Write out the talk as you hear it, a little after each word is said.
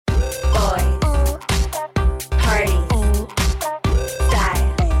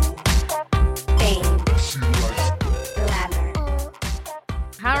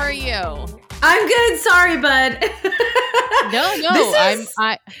sorry, bud. No.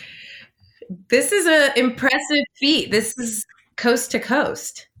 This is a impressive feat. This is coast to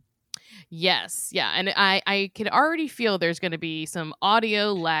coast. Yes, yeah, and I can already feel there's going to be some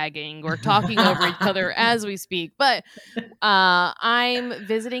audio lagging. We're talking over each other as we speak, but I'm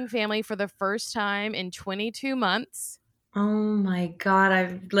visiting family for the first time in 22 months. Oh my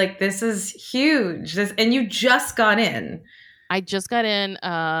God. This is huge. And you just got in. I just got in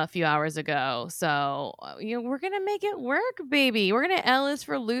a few hours ago. So, we're going to make it work, baby. We're going to Ellis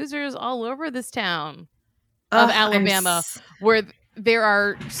for losers all over this town of Alabama, where there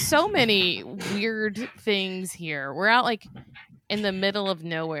are so many weird things here. We're out like in the middle of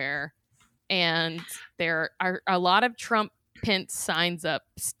nowhere, and there are a lot of Trump Pence signs up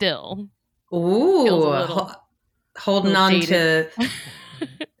still. Ooh, holding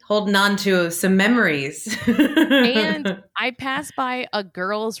on to some memories. And I passed by a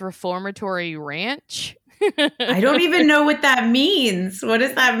girls' reformatory ranch. I don't even know what that means. What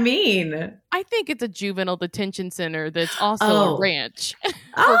does that mean? I think it's a juvenile detention center that's also a ranch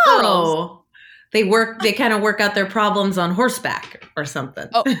for girls. They kind of work out their problems on horseback or something.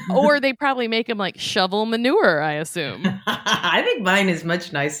 Or they probably make them like shovel manure, I assume. I think mine is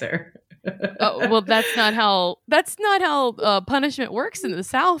much nicer. Well, that's not how punishment works in the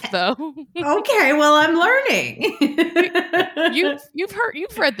South, though. Okay, well, I'm learning.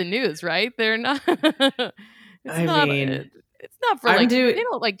 You've read the news, right? They're not. It's not for they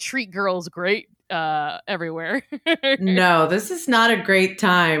don't like treat girls great everywhere. No, this is not a great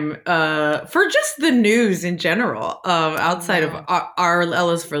time for just the news in general. Outside of our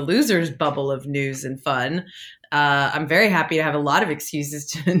Ellis for Losers bubble of news and fun. I'm very happy to have a lot of excuses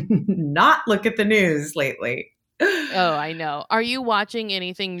to not look at the news lately. Oh, I know. Are you watching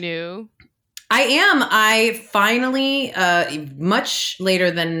anything new? I am. I finally, much later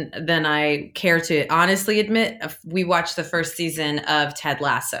than I care to honestly admit, we watched the first season of Ted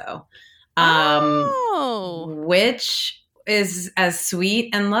Lasso, which is as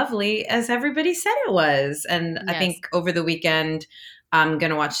sweet and lovely as everybody said it was. And yes. I think over the weekend, I'm going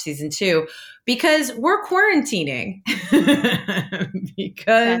to watch season 2 because we're quarantining.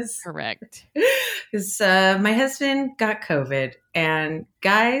 That's correct. Because my husband got COVID, and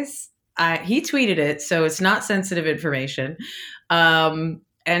guys, he tweeted it, so it's not sensitive information. And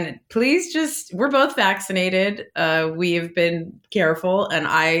please we're both vaccinated. We have been careful, and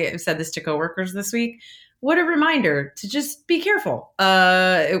I have said this to coworkers this week. What a reminder to just be careful.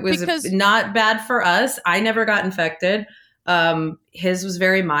 It was not bad for us. I never got infected. His was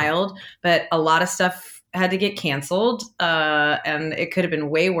very mild, but a lot of stuff had to get canceled. And it could have been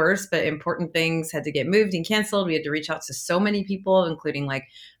way worse, but important things had to get moved and canceled. We had to reach out to so many people, including like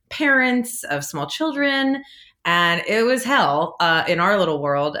parents of small children. And it was hell, in our little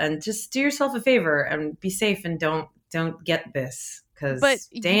world. And just do yourself a favor and be safe and don't get this. Cause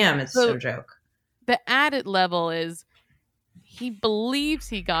damn, it's no joke. The added level is he believes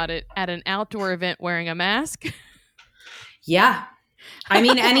he got it at an outdoor event wearing a mask. Yeah. I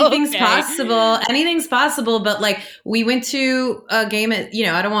mean, anything's possible. Anything's possible. But like we went to a game at,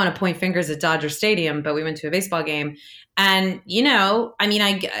 I don't want to point fingers at Dodger Stadium, but we went to a baseball game. And,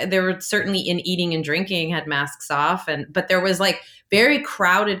 there were certainly in eating and drinking had masks off. But there was like very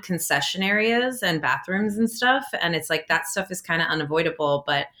crowded concession areas and bathrooms and stuff. And it's like that stuff is kind of unavoidable.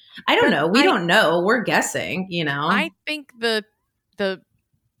 But I don't know. We don't know. We're guessing, I think the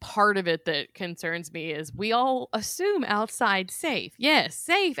part of it that concerns me is we all assume outside safe. Yes,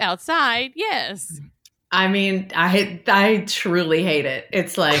 safe outside. Yes. I mean, I truly hate it.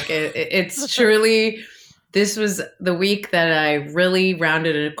 It's like it's truly. This was the week that I really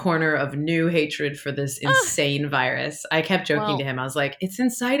rounded a corner of new hatred for this insane virus. I kept joking to him. I was like, it's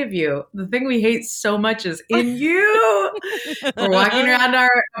inside of you. The thing we hate so much is in you. We're walking around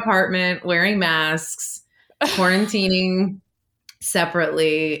our apartment wearing masks, quarantining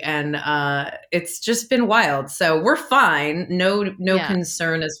separately, and it's just been wild. So we're fine. No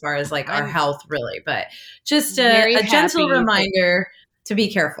concern as far as like our health really, but just a gentle reminder to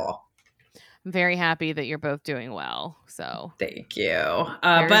be careful. I'm very happy that you're both doing well. So thank you.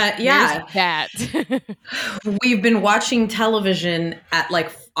 But yeah, that we've been watching television at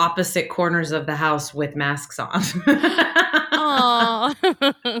like opposite corners of the house with masks on.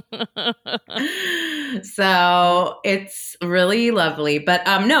 So it's really lovely, but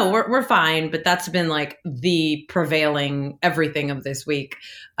no, we're fine. But that's been like the prevailing everything of this week.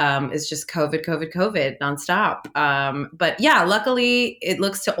 Is just COVID nonstop. But yeah, luckily it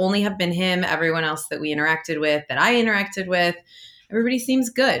looks to only have been him. Everyone else that I interacted with, everybody seems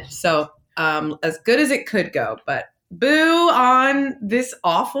good. So as good as it could go, but boo on this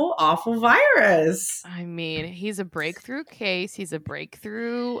awful, awful virus. I mean, he's a breakthrough case. He's a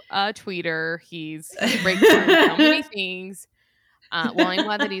breakthrough tweeter. He's a breakthrough so many things. Well, I'm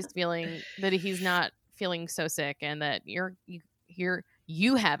glad that he's not feeling so sick, and that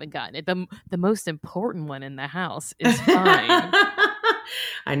you haven't gotten it. The most important one in the house is fine.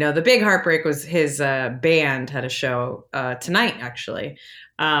 I know the big heartbreak was his band had a show tonight, actually,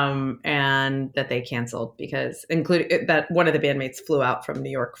 and that they canceled because including that one of the bandmates flew out from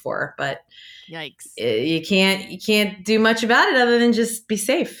New York for. But yikes, you can't do much about it other than just be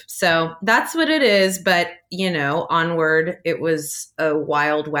safe. So that's what it is. But onward. It was a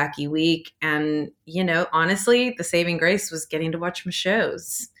wild, wacky week, and honestly, the saving grace was getting to watch my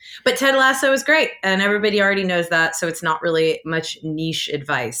shows. But Ted Lasso is great, and everybody already knows that, so it's not really much niche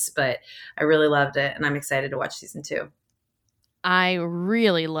advice, but I really loved it, and I'm excited to watch season 2. I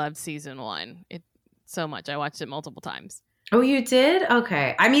really loved season 1 so much. I watched it multiple times. Oh, you did?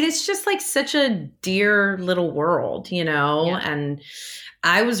 Okay. I mean, it's just like such a dear little world, Yeah. And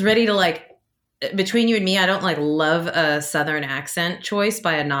I was ready to between you and me, I don't love a Southern accent choice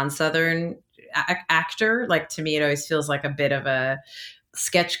by a non-Southern actor. To me, it always feels like a bit of a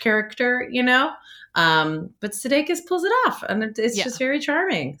sketch character, but Sudeikis pulls it off, and it's just very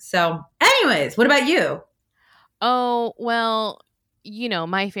charming. So anyways, what about you? Oh, well,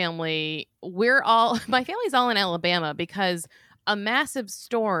 my family's all in Alabama because a massive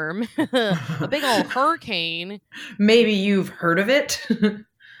storm, a big old hurricane. Maybe you've heard of it.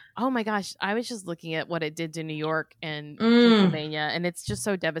 Oh my gosh, I was just looking at what it did to New York and Pennsylvania, and it's just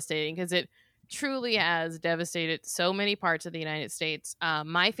so devastating because it truly has devastated so many parts of the United States.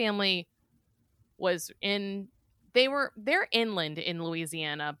 My family they're inland in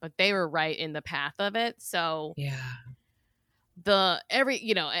Louisiana, but they were right in the path of it. So yeah, they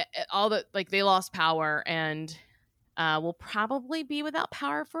lost power and will probably be without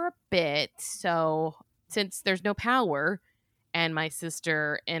power for a bit. So since there's no power, and my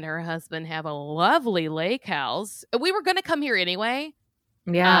sister and her husband have a lovely lake house, we were going to come here anyway.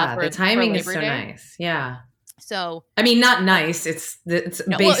 Yeah, the timing is so nice. Yeah. So I mean, not nice. It's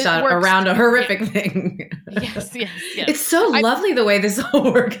based around a horrific thing. Yes. It's so lovely the way this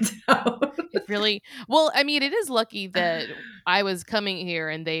all worked out. It really, well, I mean, it is lucky that I was coming here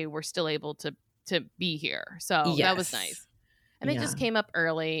and they were still able to be here. So that was nice. And they just came up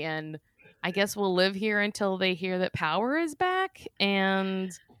early, and I guess we'll live here until they hear that power is back.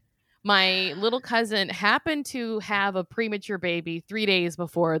 And my little cousin happened to have a premature baby 3 days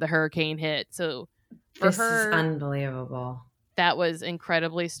before the hurricane hit. So this is unbelievable. That was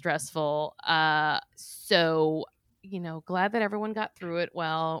incredibly stressful. So, glad that everyone got through it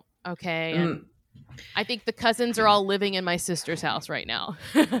well. Okay. And I think the cousins are all living in my sister's house right now.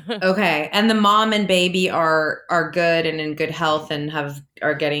 Okay. And the mom and baby are good and in good health and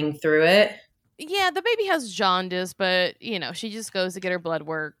are getting through it? Yeah, the baby has jaundice, but, she just goes to get her blood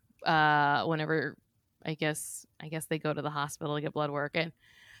work whenever, I guess they go to the hospital to get blood work, and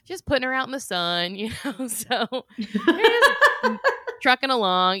just putting her out in the sun, so trucking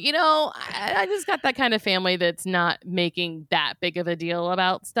along. I just got that kind of family that's not making that big of a deal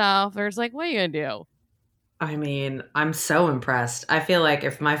about stuff. There's what are you going to do? I mean, I'm so impressed. I feel like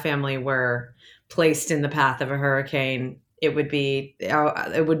if my family were placed in the path of a hurricane, it would be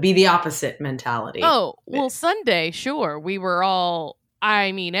the opposite mentality. Oh, well, Sunday, sure. We were all,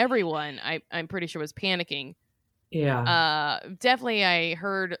 everyone, I'm pretty sure was panicking. Yeah. Definitely I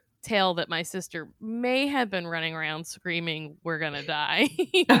heard tale that my sister may have been running around screaming, "We're gonna die."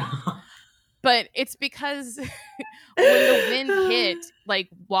 But it's because when the wind hit,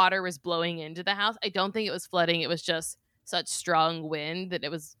 water was blowing into the house. I don't think it was flooding. It was just such strong wind that it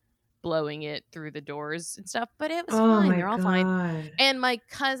was blowing it through the doors and stuff. But it was fine. They're all fine. And my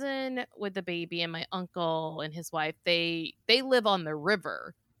cousin with the baby and my uncle and his wife, they live on the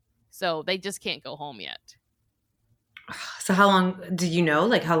river. So they just can't go home yet. So how long do you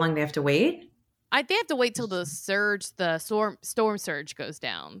know? How long they have to wait? They have to wait till the storm surge goes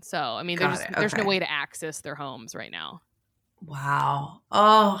down. So there's no way to access their homes right now. Wow.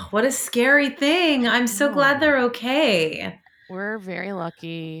 Oh, what a scary thing. I'm so glad they're okay. We're very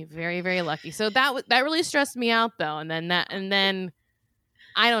lucky, very, very lucky. So that really stressed me out though. And then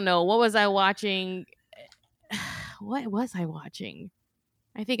I don't know, what was I watching? What was I watching?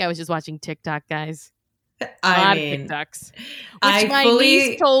 I think I was just watching TikTok, guys. TikToks. Which my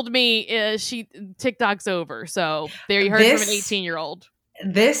niece told me TikTok's over. So there you heard from an 18-year-old.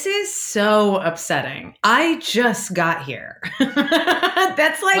 This is so upsetting. I just got here.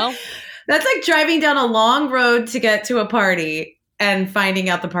 That's like driving down a long road to get to a party and finding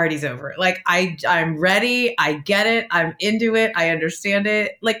out the party's over. Like, I'm ready. I get it. I'm into it. I understand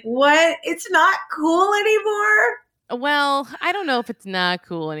it. Like, what? It's not cool anymore? Well, I don't know if it's not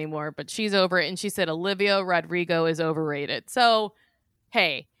cool anymore, but she's over it. And she said Olivia Rodrigo is overrated. So,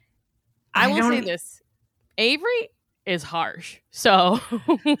 hey, I will say this. Avery is harsh. So...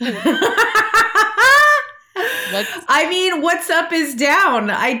 I mean, what's up is down.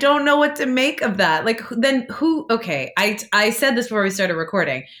 I don't know what to make of that. Like, then who? Okay, I said this before we started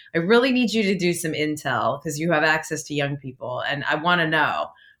recording. I really need you to do some intel because you have access to young people, and I want to know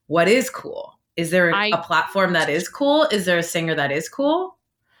what is cool. Is there a platform that is cool? Is there a singer that is cool?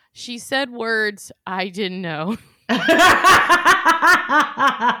 She said words I didn't know.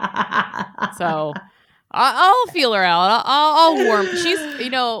 So I'll feel her out. I'll warm. She's,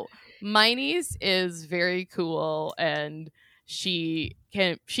 my niece is very cool, and she's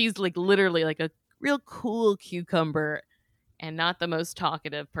like literally like a real cool cucumber and not the most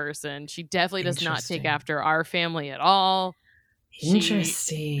talkative person. She definitely does not take after our family at all.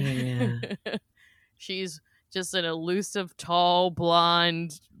 Interesting. She's just an elusive, tall,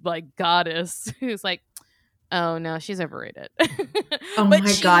 blonde, like goddess who's like, oh no, she's overrated. Oh my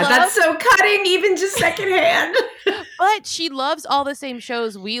God, that's so cutting, even just secondhand. But she loves all the same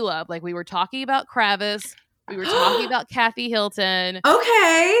shows we love. Like, we were talking about Kravis. We were talking about Kathy Hilton.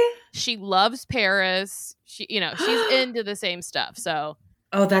 Okay. She loves Paris. She's into the same stuff. So.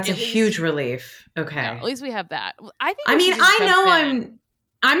 Oh, that's a huge relief. Okay. At least we have that. I know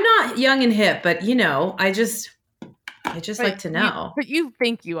I'm not young and hip, but I just like to know. But you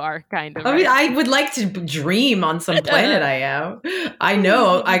think you are, kind of. I mean, I would like to dream on some planet I am. I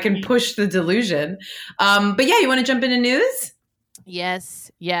know I can push the delusion. But yeah, you want to jump into news?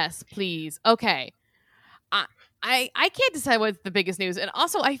 Yes, please. Okay. I can't decide what's the biggest news. And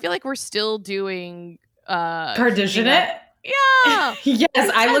also, I feel like we're still doing... Partitionate? Yeah. Yes,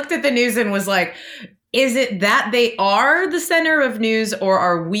 I looked at the news and was like... Is it that they are the center of news, or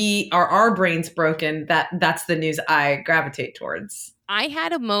are our brains broken that's the news I gravitate towards? I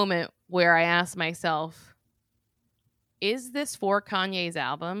had a moment where I asked myself, is this for Kanye's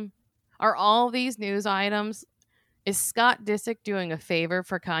album? Are all these news items, is Scott Disick doing a favor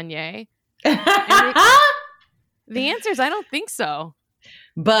for Kanye? The answer is I don't think so.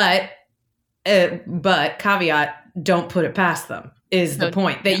 But caveat, don't put it past them. Is the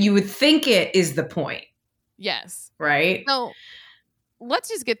point that you would think it is the point. Yes. Right? So let's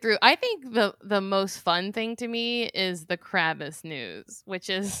just get through. I think the most fun thing to me is the Kravis news, which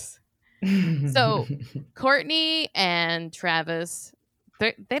is so Courtney and Travis,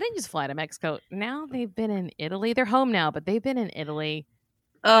 they didn't just fly to Mexico. Now they've been in Italy. They're home now, but they've been in Italy.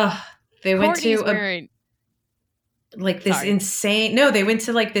 They went to they went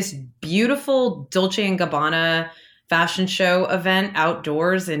to like this beautiful Dolce & Gabbana fashion show event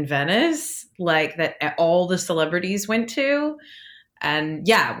outdoors in Venice, like that all the celebrities went to. And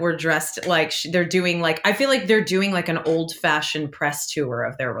yeah, we're dressed like they're doing like, I feel like they're doing like an old fashioned press tour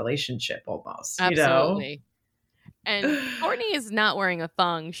of their relationship almost. Absolutely. And Courtney is not wearing a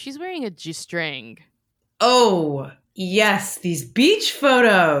thong. She's wearing a G-string. Oh, yes. These beach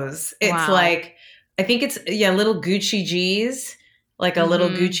photos. It's like, I think it's, little Gucci G's. Like a little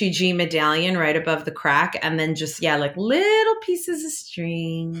Gucci G medallion right above the crack. And then just, like little pieces of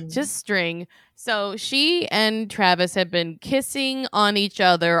string. Just string. So she and Travis have been kissing on each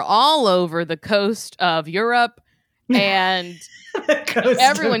other all over the coast of Europe. And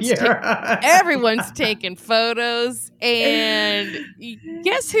everyone's taking photos. And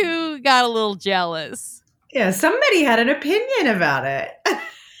guess who got a little jealous? Yeah, somebody had an opinion about it.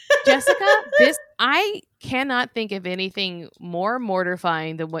 Jessica, I cannot think of anything more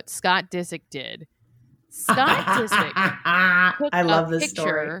mortifying than what Scott Disick did. Scott Disick took I love a this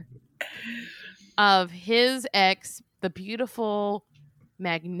picture story of his ex, the beautiful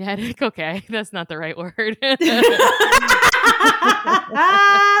magnetic. Okay, that's not the right word.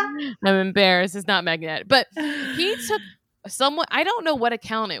 I'm embarrassed. It's not magnetic, but he took someone. I don't know what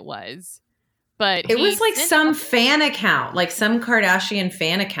account it was. But it was like some fan account, like some Kardashian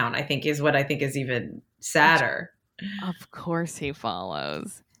fan account, I think is what I think is even sadder. Of course he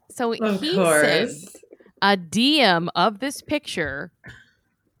follows. So he sends a DM of this picture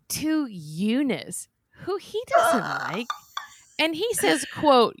to Eunice, who he doesn't like. And he says,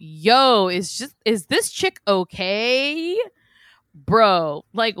 quote, "Yo, is this chick okay? Bro,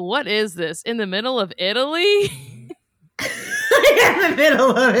 like, what is this? In the middle of Italy?" In the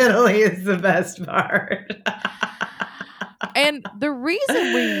middle of Italy is the best part. And the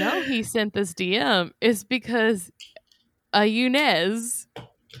reason we know he sent this DM is because Eunice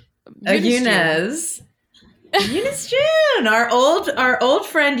Eunice June, our old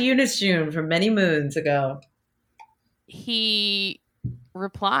friend Eunice June from many moons ago. He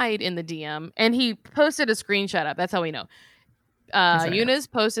replied in the DM and he posted a screenshot up. That's how we know. Eunice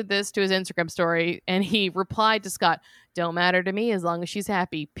posted this to his Instagram story and he replied to Scott, "Don't matter to me as long as she's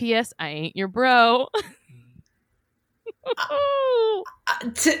happy. P.S. I ain't your bro." What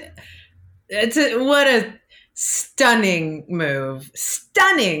a stunning move.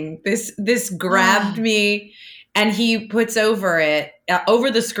 Stunning. This grabbed me, and he puts over it,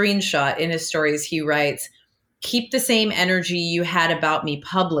 over the screenshot in his stories, he writes, "Keep the same energy you had about me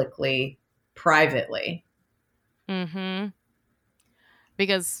publicly, privately." Mm-hmm.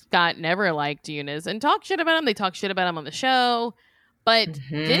 Because Scott never liked Eunice and talked shit about him. They talk shit about him on the show. But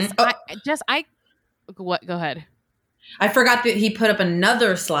what? Go ahead. I forgot that he put up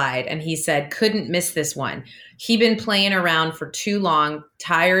another slide and he said, "Couldn't miss this one. He been playing around for too long,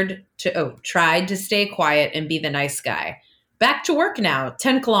 tried to stay quiet and be the nice guy. Back to work now,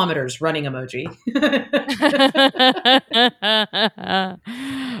 10 kilometers running emoji."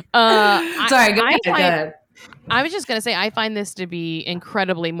 Sorry, go ahead. I was just going to say, I find this to be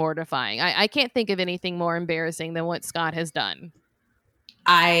incredibly mortifying. I can't think of anything more embarrassing than what Scott has done.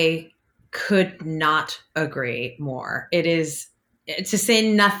 I could not agree more. It is, to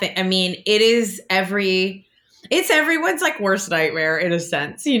say nothing. I mean, it's everyone's like worst nightmare in a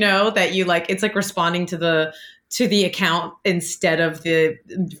sense, you know, that you like, it's like responding to the account instead of the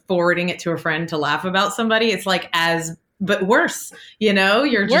forwarding it to a friend to laugh about somebody. It's like but worse, you know,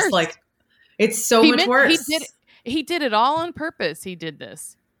 you're worse. Just like, it's so much worse. He did it all on purpose. He did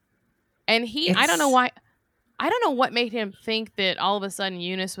this. And I don't know why. I don't know what made him think that all of a sudden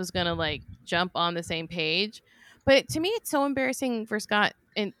Eunice was going to like jump on the same page. But to me, it's so embarrassing for Scott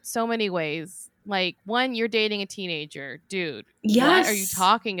in so many ways. Like, one, you're dating a teenager. Dude, yes. What are you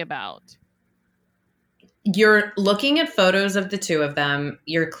talking about? You're looking at photos of the two of them.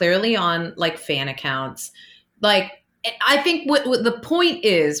 You're clearly on like fan accounts. Like, I think what the point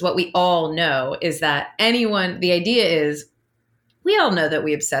is, what we all know is that the idea is, we all know that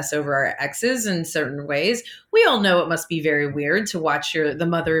we obsess over our exes in certain ways. We all know it must be very weird to watch the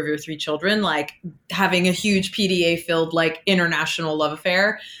mother of your 3 children, like having a huge PDA filled, like international love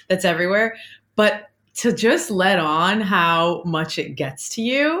affair that's everywhere. But to just let on how much it gets to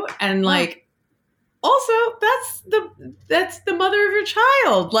you, and like, also that's the mother of your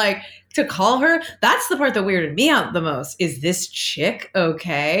child. Like, to call her, that's the part that weirded me out the most. Is this chick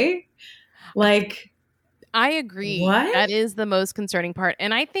okay? Like, I agree. What? That is the most concerning part.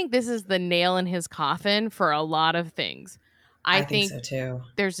 And I think this is the nail in his coffin for a lot of things. I think so too.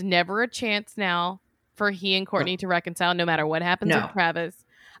 There's never a chance now for he and Kourtney to reconcile, no matter what happens with Travis.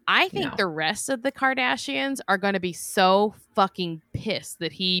 I think the rest of the Kardashians are going to be so fucking pissed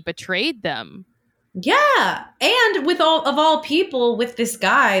that he betrayed them. Yeah. And with all people, with this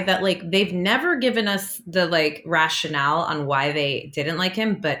guy that like, they've never given us the like rationale on why they didn't like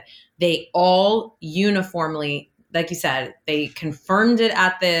him, but they all uniformly, like you said, they confirmed it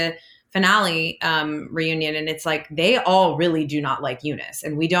at the finale reunion. And it's like, they all really do not like Eunice,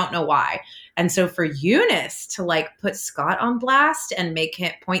 and we don't know why. And so for Eunice to like put Scott on blast and make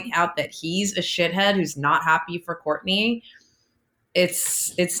him point out that he's a shithead who's not happy for Kourtney,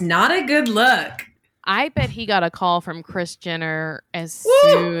 it's not a good look. I bet he got a call from Kris Jenner as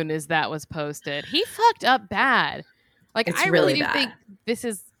soon as that was posted. He fucked up bad. Like, I really do think this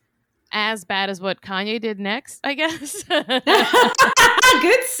is as bad as what Kanye did next, I guess. Good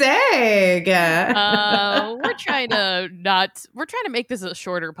seg. We're trying to make this a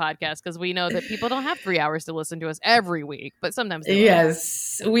shorter podcast because we know that people don't have 3 hours to listen to us every week, but sometimes they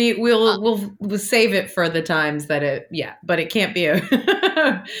yes, we'll save it for the times that but it can't be a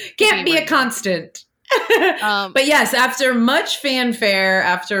constant. But yes, after much fanfare,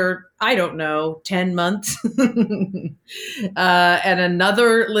 after, I don't know, 10 months and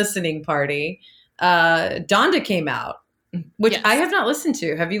another listening party, Donda came out, which I have not listened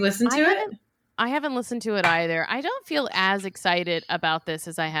to. Have you listened to it? I haven't listened to it either. I don't feel as excited about this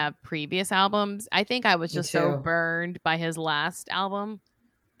as I have previous albums. I think I was just so burned by his last album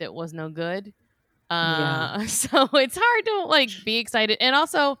that was no good. So it's hard to like be excited. And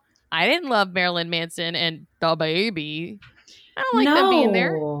also, I didn't love Marilyn Manson and the baby. I don't like them being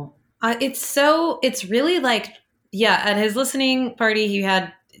there. It's really like, at his listening party, he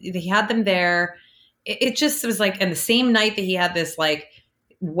had them there. It just was like, and the same night that he had this like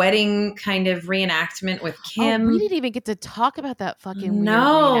wedding kind of reenactment with Kim. We didn't even get to talk about that fucking weird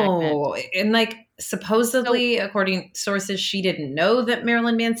reenactment. And like, supposedly, according to sources, she didn't know that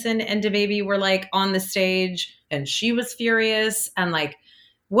Marilyn Manson and DaBaby were like on the stage, and she was furious. And like,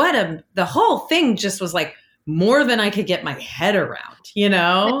 the whole thing just was like more than I could get my head around, you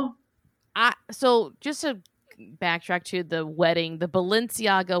know? So just to backtrack to the wedding, the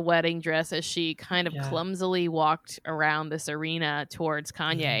Balenciaga wedding dress, as she kind of clumsily walked around this arena towards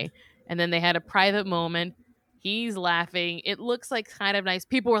Kanye. And then they had a private moment. He's laughing. It looks like kind of nice.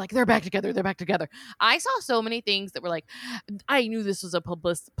 People were like, they're back together. They're back together. I saw so many things that were like, I knew this was a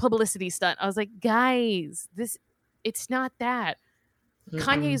publicity stunt. I was like, guys, it's not that.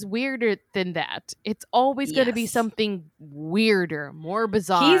 Kanye is weirder than that. It's always going to be something weirder, more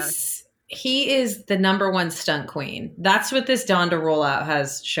bizarre. He is the number one stunt queen. That's what this Donda rollout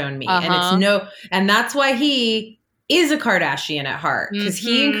has shown me. And that's why he is a Kardashian at heart. Because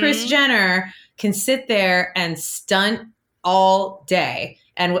he and Kris Jenner can sit there and stunt all day.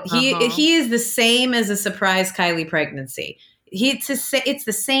 And he is the same as a surprise Kylie pregnancy. It's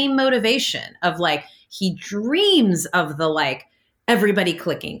the same motivation of like, he dreams of the like, everybody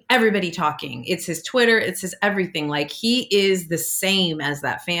clicking, everybody talking. It's his Twitter, it's his everything. Like, he is the same as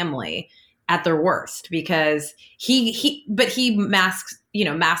that family at their worst, because he masks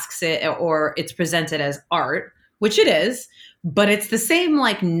it, or it's presented as art, which it is, but it's the same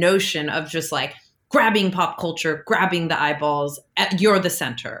like notion of just like grabbing pop culture, grabbing the eyeballs, you're the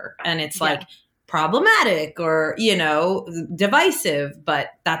center. And it's like problematic or, divisive, but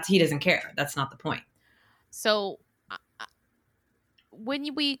he doesn't care. That's not the point. So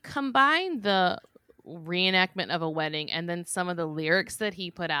when we combine the reenactment of a wedding and then some of the lyrics that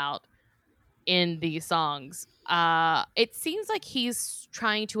he put out in these songs, it seems like he's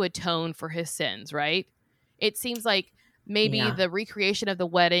trying to atone for his sins, right? It seems like maybe the recreation of the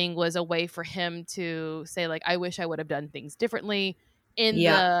wedding was a way for him to say, like, I wish I would have done things differently.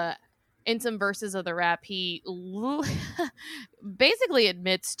 In some verses of the rap, he basically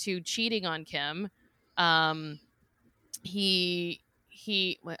admits to cheating on Kim. I'm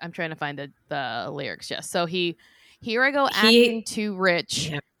trying to find the lyrics. So here I go acting too rich.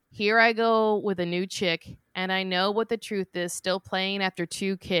 Yeah. Here I go with a new chick, and I know what the truth is, still playing after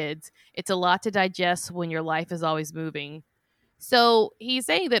 2 kids. It's a lot to digest when your life is always moving. So he's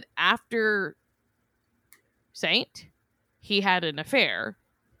saying that after Saint, he had an affair.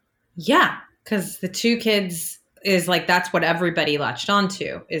 Yeah, because the 2 kids is like, that's what everybody latched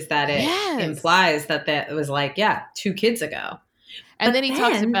onto, is that it implies that was like, 2 kids ago. And then he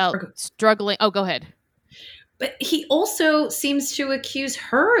talks about struggling. Oh, go ahead. But he also seems to accuse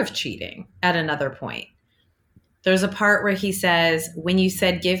her of cheating at another point. There's a part where he says, when you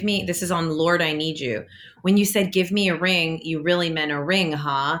said, give me, this is on Lord, I Need You. When you said, give me a ring, you really meant a ring,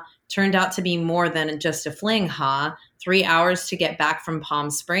 huh? Turned out to be more than just a fling, huh? 3 hours to get back from Palm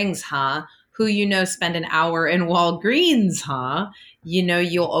Springs, huh? Who spend an hour in Walgreens, huh?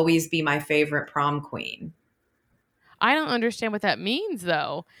 You'll always be my favorite prom queen. I don't understand what that means,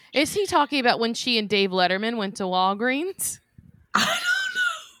 though. Is he talking about when she and Dave Letterman went to Walgreens? I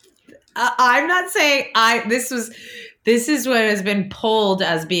don't know. I'm not saying this is what has been pulled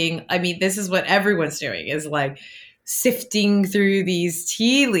as being, this is what everyone's doing, is like sifting through these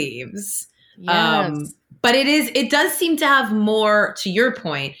tea leaves. Yes. But it does seem to have more, to your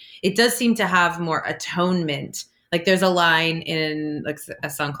point, it does seem to have more atonement. Like, there's a line in like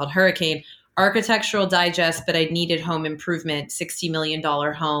a song called Hurricane, Architectural Digest, but I needed home improvement, $60 million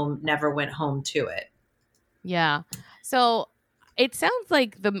home, never went home to it. Yeah. So it sounds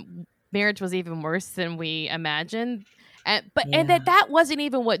like the marriage was even worse than we imagined. And that wasn't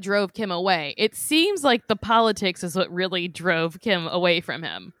even what drove Kim away. It seems like the politics is what really drove Kim away from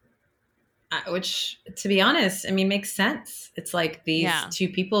him. Which, to be honest, makes sense. It's like these 2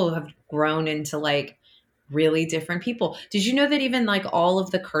 people have grown into like really different people. Did you know that even like all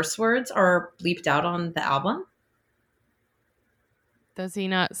of the curse words are bleeped out on the album? Does he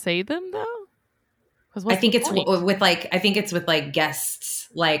not say them though? I think it's with like guests,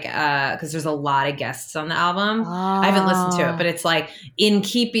 like because there's a lot of guests on the album. I haven't listened to it, but it's like in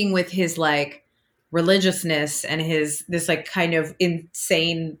keeping with his like religiousness and this like kind of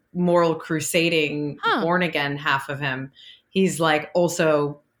insane moral crusading born again half of him. He's like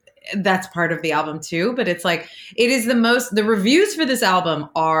also, that's part of the album too, but it's like, the reviews for this album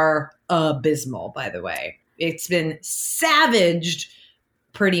are abysmal, by the way. It's been savaged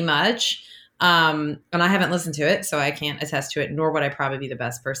pretty much. And I haven't listened to it, so I can't attest to it, nor would I probably be the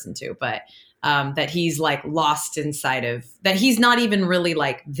best person to, but that he's like lost inside of, that he's not even really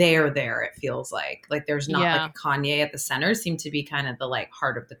like there, it feels like there's not like a Kanye at the center, seemed to be kind of the like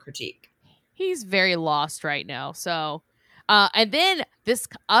heart of the critique. He's very lost right now. So, and then this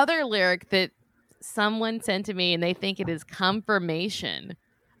other lyric that someone sent to me, and they think it is confirmation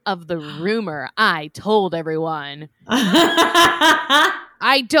of the rumor I told everyone.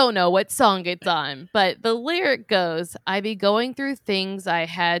 I don't know what song it's on, but the lyric goes, "I be going through things I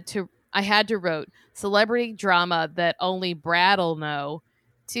had to wrote. Celebrity drama that only Brad'll know.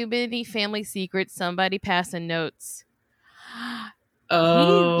 Too many family secrets, somebody passing notes." He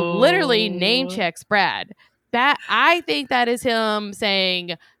literally name Oh. checks Brad. That I think that is him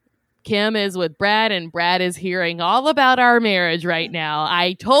saying Kim is with Brad and Brad is hearing all about our marriage right now.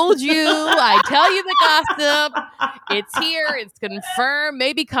 I told you, I tell you the gossip. It's here. It's confirmed.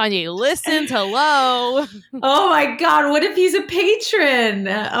 Maybe Kanye listens. Hello. Oh my God. What if he's a patron?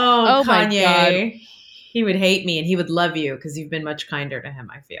 Oh, Oh my God. Kanye. He would hate me and he would love you because you've been much kinder to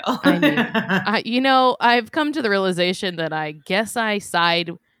him, I feel. I mean, I've come to the realization that I guess I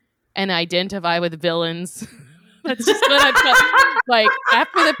side and identify with villains. That's just what I've done. Like,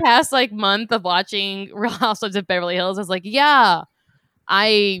 after the past month of watching Real Housewives of Beverly Hills, I was like, yeah,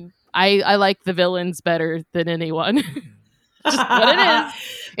 I like the villains better than anyone. Just what it is.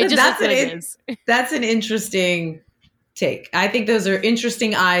 It just is what it is. That's an interesting take. I think those are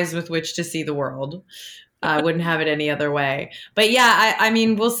interesting eyes with which to see the world. I wouldn't have it any other way. But yeah, I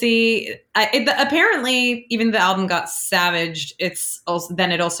mean, we'll see. Apparently, even the album got savaged. It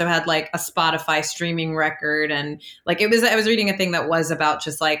also had like a Spotify streaming record, and like I was reading a thing that was about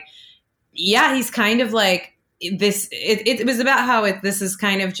just like, yeah, he's kind of like this. It was about how this is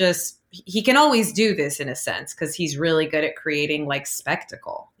kind of just, he can always do this in a sense because he's really good at creating like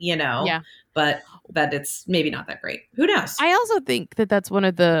spectacle, you know. Yeah. But that it's maybe not that great. Who knows? I also think that that's one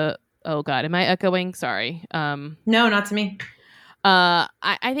of the. Oh God, am I echoing? Sorry. No, not to me. I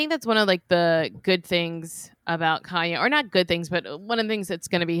think that's one of like the good things about Kanye, or not good things, but one of the things that's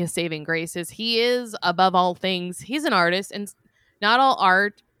going to be his saving grace is he is above all things. He's an artist, and not all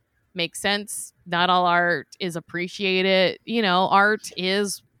art makes sense. Not all art is appreciated. You know, art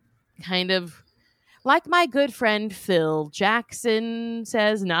is kind of like my good friend Phil Jackson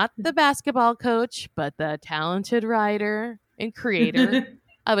says, not the basketball coach, but the talented writer and creator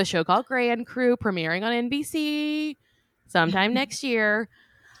of a show called Grand Crew premiering on NBC sometime next year.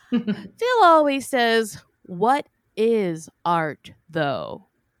 Phil always says, "What is art, though?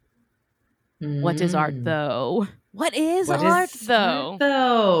 What is art, though? What is art,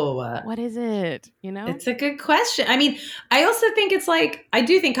 though? What is it? You know?" It's a good question. I mean, I also think it's like, I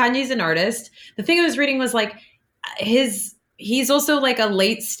do think Kanye's an artist. The thing I was reading was like he's also like a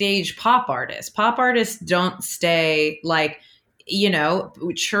late stage pop artist. Pop artists don't stay like, you know,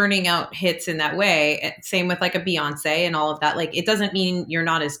 churning out hits in that way. Same with like a Beyonce and all of that. Like, it doesn't mean you're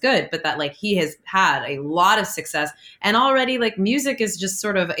not as good, but that like he has had a lot of success, and already like music is just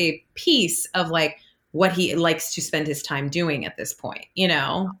sort of a piece of like what he likes to spend his time doing at this point, you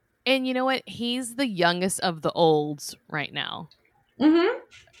know? And you know what? He's the youngest of the olds right now. Mm-hmm.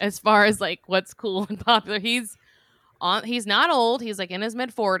 As far as like what's cool and popular, he's not old. He's like in his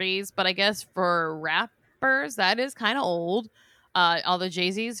mid 40s, but I guess for rappers that is kind of old. Although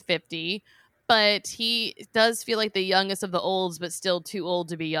Jay-Z's 50, but he does feel like the youngest of the olds, but still too old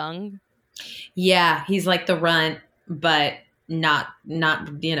to be young. Yeah, he's like the runt, but not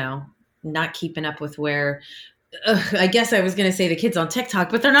you know, not keeping up with where. I guess I was going to say the kids on TikTok,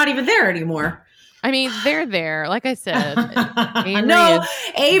 but they're not even there anymore. I mean, they're there. Like I said,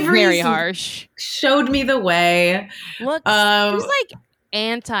 Avery very harsh. Showed me the way. Look, he's like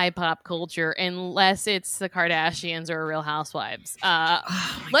anti-pop culture unless it's the Kardashians or Real Housewives.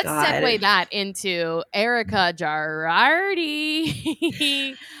 Let's segue that into Erika Girardi.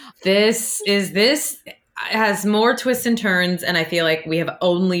 This has more twists and turns, and I feel like we have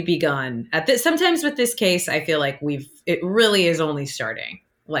only begun at this. Sometimes with this case, I feel like it really is only starting.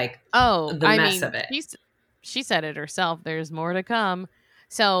 Like, the mess of it. She said it herself. There's more to come.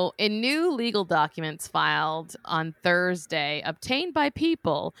 So, in new legal documents filed on Thursday, obtained by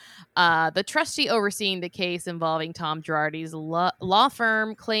People, the trustee overseeing the case involving Tom Girardi's law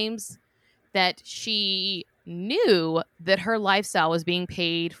firm claims that she knew that her lifestyle was being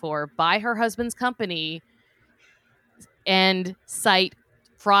paid for by her husband's company and cite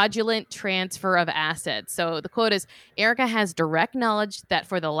fraudulent transfer of assets. So the quote is, Erika has direct knowledge that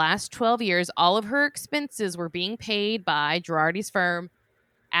for the last 12 years, all of her expenses were being paid by Girardi's firm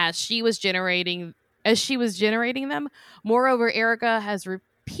as she was generating them. Moreover, Erika has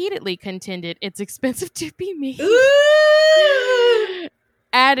repeatedly contended it's expensive to be me.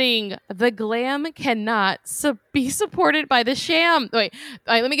 Adding, the glam cannot be supported by the sham. Wait,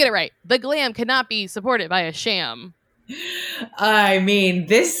 let me get it right. The glam cannot be supported by a sham. I mean,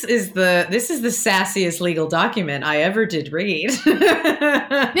 this is the sassiest legal document I ever did read.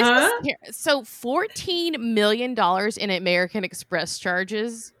 So $14 million in American Express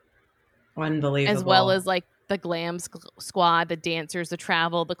charges. Unbelievable. As well as like the glam squad, the dancers, the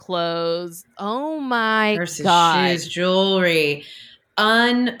travel, the clothes. Oh my Purses, God. shoes, jewelry.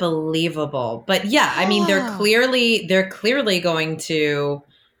 Unbelievable. But yeah, I mean, they're clearly going to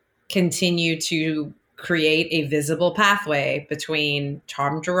continue to create a visible pathway between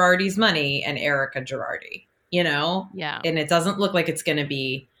Tom Girardi's money and Erika Girardi, you know? Yeah. And it doesn't look like it's going to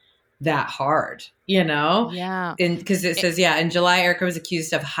be that hard, you know? Yeah. Because it says, in July, Erika was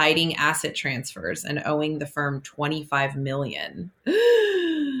accused of hiding asset transfers and owing the firm $25 million.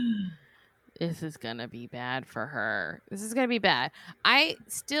 This is going to be bad for her. This is going to be bad. I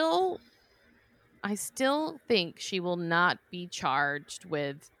still think she will not be charged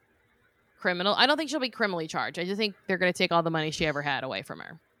with criminal. I don't think she'll be criminally charged. I just think they're going to take all the money she ever had away from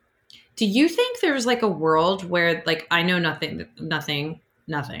her. Do you think there's like a world where, like, I know nothing,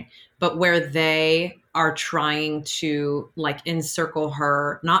 but where they are trying to like encircle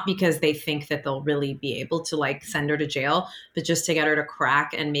her, not because they think that they'll really be able to like send her to jail, but just to get her to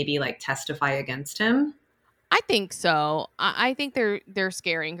crack and maybe like testify against him? I think so. I think they're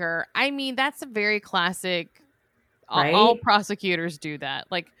scaring her. I mean, that's a very classic. Right? All prosecutors do that.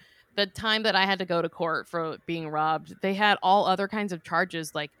 Like the time that I had to go to court for being robbed, they had all other kinds of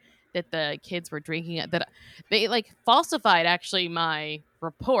charges, like that the kids were drinking, that they like falsified actually my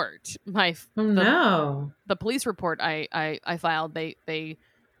report, the police report I filed. They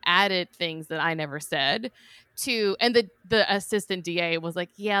added things that I never said to, and the assistant DA was like,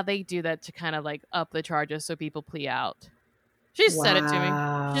 yeah, they do that to kind of like up the charges so people plea out. She just said it to me.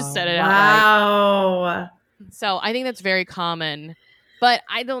 She just said it outright. So I think that's very common, but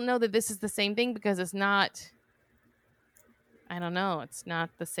I don't know that this is the same thing because it's not. I don't know. It's not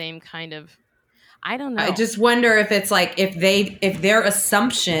the same kind of. I don't know. I just wonder if it's like if their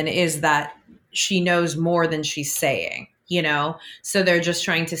assumption is that she knows more than she's saying, you know, so they're just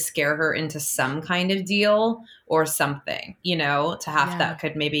trying to scare her into some kind of deal or something, you know, to have that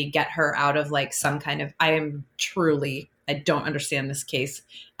could maybe get her out of like some kind of. I don't understand this case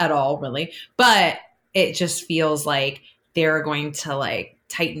at all, really, but it just feels like they're going to like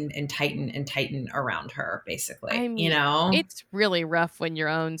tighten and tighten and tighten around her, basically. I mean, you know, it's really rough when your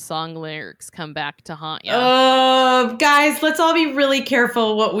own song lyrics come back to haunt you. Guys, let's all be really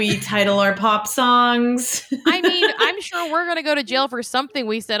careful what we title our pop songs. I mean, I'm sure we're gonna go to jail for something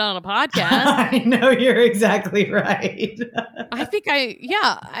we said on a podcast. I know, you're exactly right. I think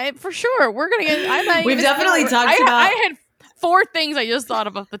for sure we're gonna get. We've definitely talked about. I had 4 things I just thought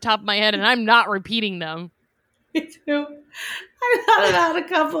of off the top of my head, and I'm not repeating them. Me too. I thought about a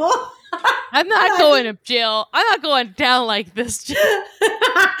couple. I'm not going to jail. I'm not going down like this.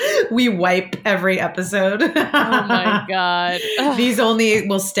 We wipe every episode. Oh my God. These only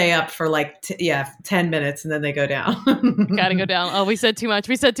will stay up for like 10 minutes and then they go down. Gotta go down. Oh, we said too much.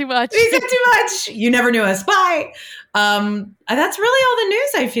 You never knew us. Bye. That's really all the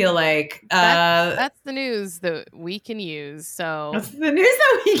news, I feel like. That's the news that we can use. So that's the news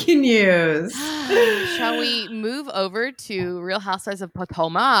that we can use. Shall we move over to Real Housewives of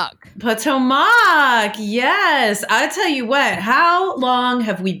Potomac? Potomac, yes. I'll tell you what, how long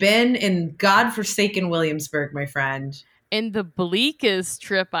have we been in godforsaken Williamsburg, my friend? In the bleakest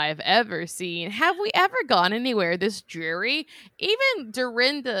trip I've ever seen. Have we ever gone anywhere this dreary? Even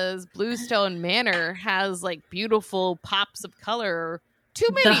Dorinda's Bluestone Manor has like beautiful pops of color. Too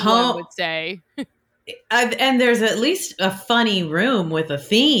many, one would say. And there's at least a funny room with a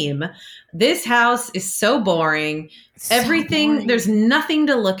theme. This house is so boring. Everything, boring. There's nothing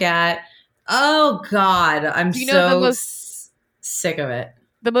to look at. Oh God, I'm so sick of it.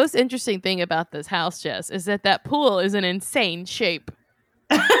 The most interesting thing about this house, Jess, is that pool is an insane shape.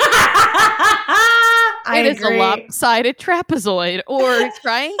 It is a lopsided trapezoid or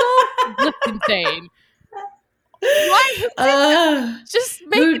triangle. Looks insane. Why? Just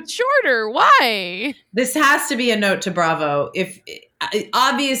make it shorter. Why? This has to be a note to Bravo.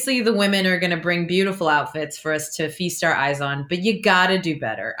 Obviously the women are going to bring beautiful outfits for us to feast our eyes on, but you got to do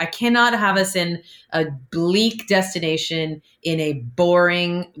better. I cannot have us in a bleak destination in a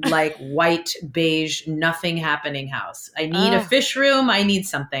boring, like white, beige, nothing happening house. I need a fish room. I need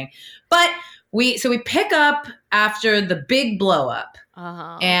something. But we pick up after the big blow up.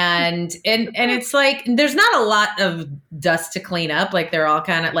 Uh-huh. And it's like there's not a lot of dust to clean up. Like they're all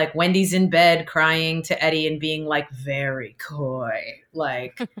kind of like Wendy's in bed crying to Eddie and being like very coy,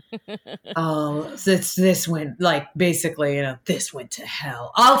 like, oh, this went like basically, you know, this went to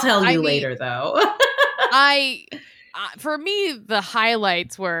hell. I'll tell you later, though. For me, the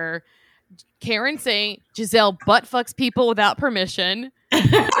highlights were Karen saying Giselle butt fucks people without permission. When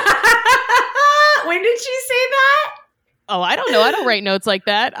did she say that? Oh, I don't know. I don't write notes like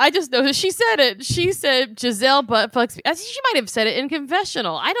that. I just know that she said it. She said Giselle butt fucks me. She might have said it in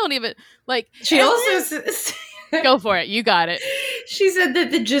confessional. I don't even like. She also go for it. You got it. She said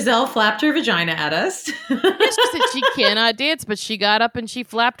that the Giselle flapped her vagina at us. Yes, she said she cannot dance, but she got up and she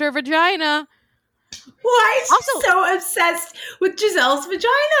flapped her vagina. Why is she so obsessed with Giselle's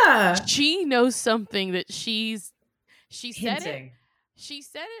vagina? She knows something that she said Hinting. it. She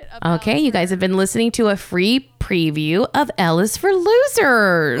said it about Okay, you guys have been listening to a free preview of L is for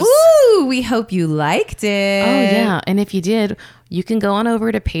Losers. Ooh, we hope you liked it. Oh, yeah. And if you did, you can go on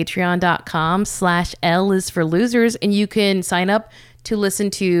over to patreon.com/L is for Losers, and you can sign up to listen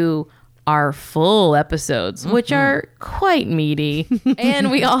to our full episodes, which are quite meaty. And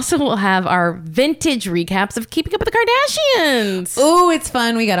we also will have our vintage recaps of Keeping Up with the Kardashians. Ooh, it's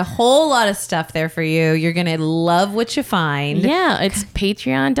fun. We got a whole lot of stuff there for you. You're going to love what you find. Yeah, it's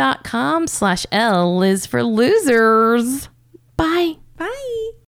patreon.com/L is for Losers. Bye. Bye.